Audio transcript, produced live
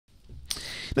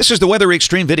This is the Weather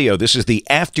Extreme video. This is the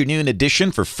afternoon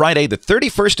edition for Friday, the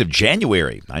 31st of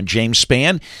January. I'm James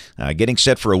Spann, getting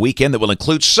set for a weekend that will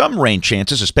include some rain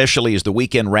chances, especially as the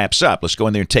weekend wraps up. Let's go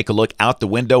in there and take a look out the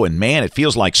window, and man, it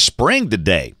feels like spring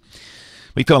today.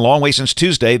 We've come a long way since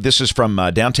Tuesday. This is from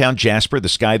downtown Jasper. The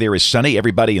sky there is sunny,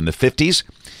 everybody in the 50s.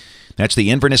 That's the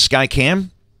Inverness Sky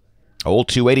Cam. Old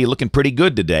 280 looking pretty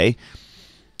good today.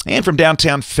 And from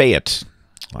downtown Fayette,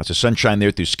 lots of sunshine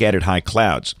there through scattered high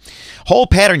clouds. Whole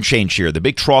pattern change here. The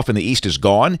big trough in the east is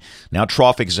gone. Now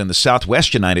trough is in the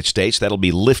southwest United States. That'll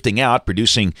be lifting out,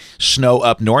 producing snow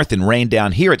up north and rain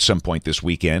down here at some point this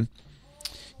weekend.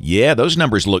 Yeah, those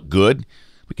numbers look good.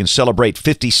 We can celebrate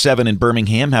 57 in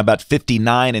Birmingham. How about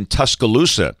 59 in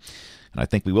Tuscaloosa? And I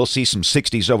think we will see some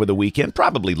 60s over the weekend,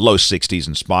 probably low 60s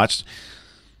in spots.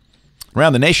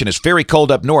 Around the nation, it's very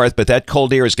cold up north, but that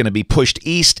cold air is going to be pushed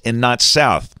east and not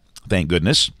south. Thank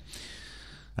goodness.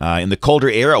 In the colder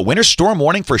air, a winter storm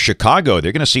warning for Chicago.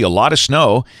 They're going to see a lot of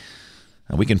snow.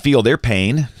 We can feel their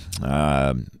pain. We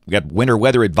got winter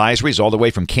weather advisories all the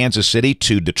way from Kansas City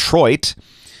to Detroit.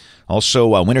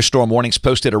 Also, winter storm warnings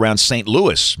posted around St.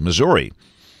 Louis, Missouri.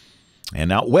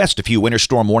 And out west, a few winter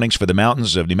storm warnings for the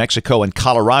mountains of New Mexico and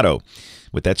Colorado,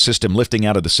 with that system lifting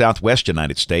out of the southwest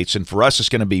United States. And for us, it's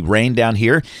going to be rain down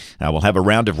here. We'll have a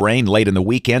round of rain late in the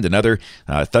weekend, another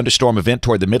thunderstorm event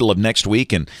toward the middle of next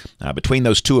week. And between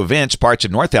those two events, parts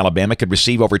of North Alabama could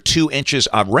receive over 2 inches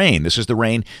of rain. This is the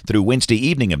rain through Wednesday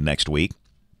evening of next week.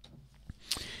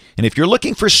 And if you're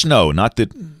looking for snow, not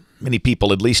that many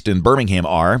people, at least in Birmingham,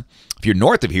 are. If you're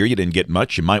north of here, you didn't get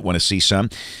much. You might want to see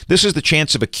some. This is the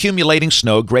chance of accumulating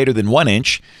snow greater than 1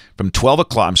 inch from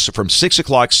 6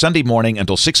 o'clock Sunday morning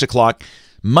until 6 o'clock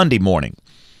Monday morning.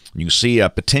 You can see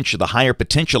the higher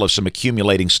potential of some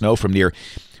accumulating snow from near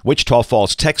Wichita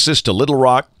Falls, Texas to Little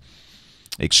Rock,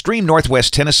 extreme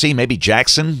northwest Tennessee, maybe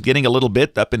Jackson, getting a little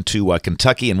bit up into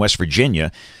Kentucky and West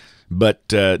Virginia. But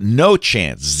no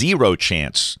chance, zero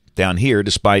chance down here,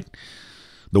 despite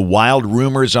the wild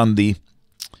rumors on the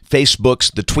Facebooks,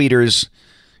 the tweeters,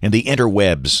 and the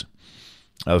interwebs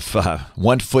of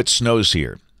 1 foot snows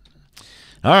here.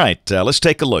 All right, let's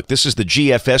take a look. This is the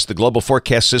GFS, the Global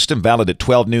Forecast System, valid at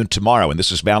 12 noon tomorrow, and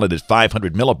this is valid at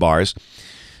 500 millibars.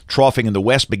 Troughing in the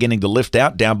west, beginning to lift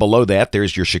out. Down below that,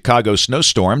 there's your Chicago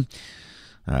snowstorm,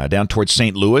 down towards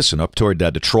St. Louis and up toward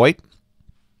Detroit.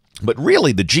 But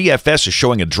really, the GFS is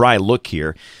showing a dry look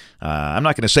here. I'm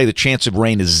not going to say the chance of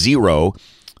rain is zero.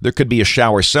 There could be a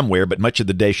shower somewhere, but much of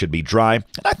the day should be dry.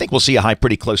 And I think we'll see a high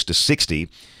pretty close to 60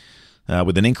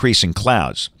 with an increase in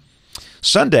clouds.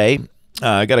 Sunday,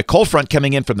 got a cold front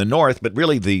coming in from the north, but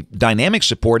really the dynamic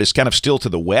support is kind of still to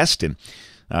the west. And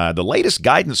the latest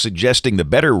guidance suggesting the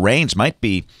better rains might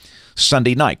be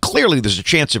Sunday night. Clearly, there's a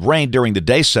chance of rain during the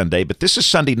day Sunday, but this is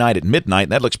Sunday night at midnight,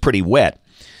 and that looks pretty wet.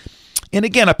 And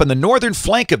again, up on the northern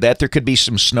flank of that, there could be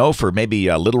some snow for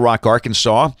maybe Little Rock,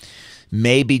 Arkansas,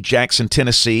 maybe Jackson,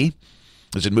 Tennessee,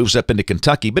 as it moves up into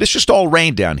Kentucky. But it's just all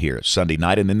rain down here Sunday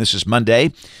night. And then this is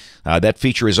Monday. That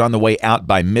feature is on the way out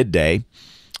by midday.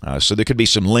 So there could be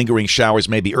some lingering showers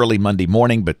maybe early Monday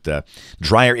morning, but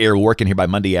drier air working here by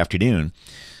Monday afternoon.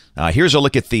 Here's a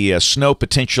look at the snow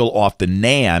potential off the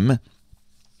NAM,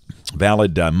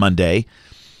 valid Monday.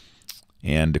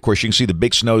 And, of course, you can see the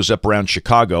big snows up around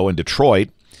Chicago and Detroit.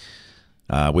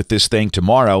 With this thing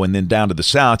tomorrow, and then down to the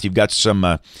south, you've got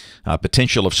some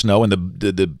potential of snow. And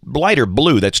the lighter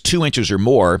blue, that's 2 inches or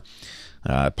more,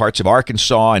 parts of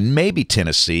Arkansas and maybe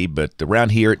Tennessee, but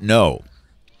around here, no.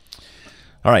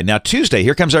 All right, now Tuesday,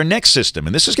 here comes our next system,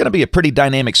 and this is going to be a pretty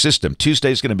dynamic system.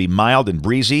 Tuesday is going to be mild and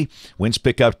breezy. Winds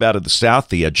pick up out of the south.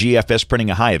 The GFS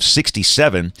printing a high of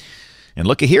 67. And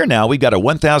look at here now, we've got a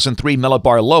 1,003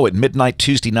 millibar low at midnight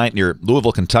Tuesday night near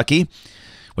Louisville, Kentucky,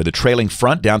 with a trailing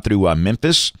front down through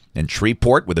Memphis and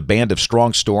Shreveport with a band of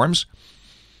strong storms.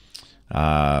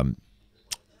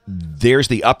 There's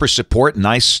the upper support,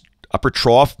 nice upper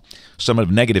trough, somewhat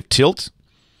of negative tilt.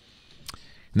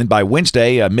 And then by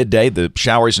Wednesday, midday, the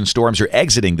showers and storms are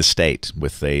exiting the state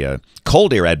with a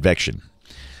cold air advection.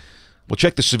 We'll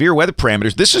check the severe weather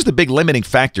parameters. This is the big limiting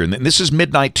factor, and this is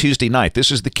midnight Tuesday night. This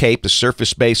is the CAPE, the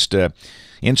surface-based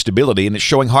instability, and it's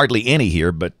showing hardly any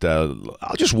here, but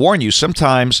I'll just warn you,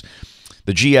 sometimes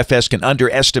the GFS can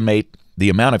underestimate the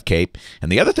amount of CAPE.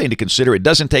 And the other thing to consider, it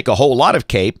doesn't take a whole lot of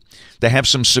CAPE to have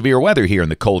some severe weather here in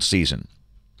the cold season.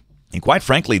 And quite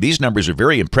frankly, these numbers are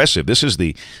very impressive. This is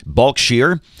the bulk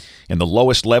shear in the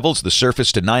lowest levels, the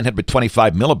surface to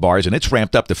 925 millibars, and it's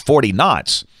ramped up to 40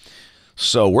 knots.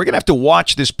 So we're going to have to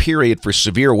watch this period for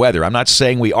severe weather. I'm not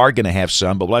saying we are going to have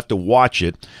some, but we'll have to watch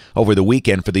it over the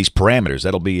weekend for these parameters.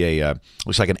 That'll be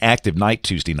looks like an active night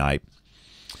Tuesday night.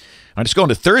 I'm just going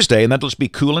to Thursday, and that'll just be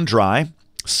cool and dry.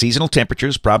 Seasonal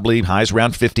temperatures, probably highs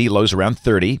around 50, lows around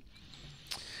 30.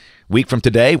 Week from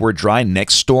today, we're dry.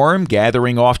 Next storm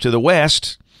gathering off to the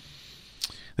west.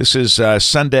 This is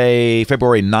Sunday,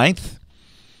 February 9th.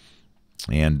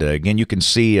 And again, you can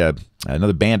see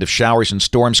another band of showers and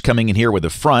storms coming in here with a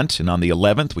front. And on the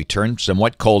 11th, we turn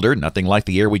somewhat colder, nothing like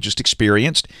the air we just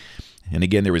experienced. And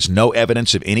again, there is no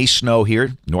evidence of any snow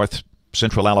here, north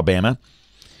central Alabama.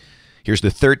 Here's the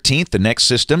 13th, the next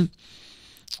system,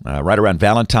 right around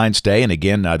Valentine's Day. And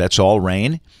again, that's all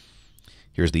rain.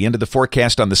 Here's the end of the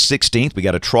forecast on the 16th. We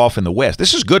got a trough in the west.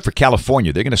 This is good for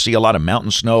California. They're going to see a lot of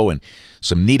mountain snow and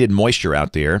some needed moisture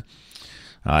out there.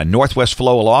 Northwest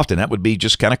flow aloft, and that would be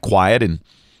just kind of quiet and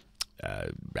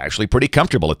actually pretty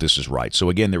comfortable if this is right. So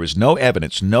again, there is no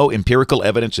evidence, no empirical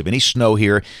evidence of any snow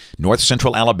here, north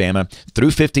central Alabama,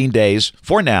 through 15 days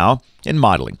for now in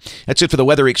modeling. That's it for the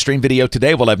Weather Extreme video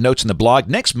today. We'll have notes in the blog.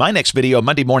 My next video,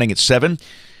 Monday morning at 7.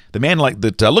 The man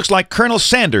that looks like Colonel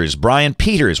Sanders, Brian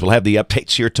Peters, will have the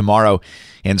updates here tomorrow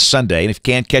and Sunday. And if you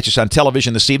can't catch us on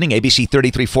television this evening, ABC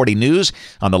 3340 News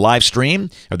on the live stream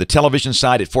or the television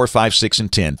side at 4, 5, 6,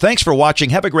 and 10. Thanks for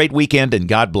watching. Have a great weekend, and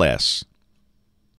God bless.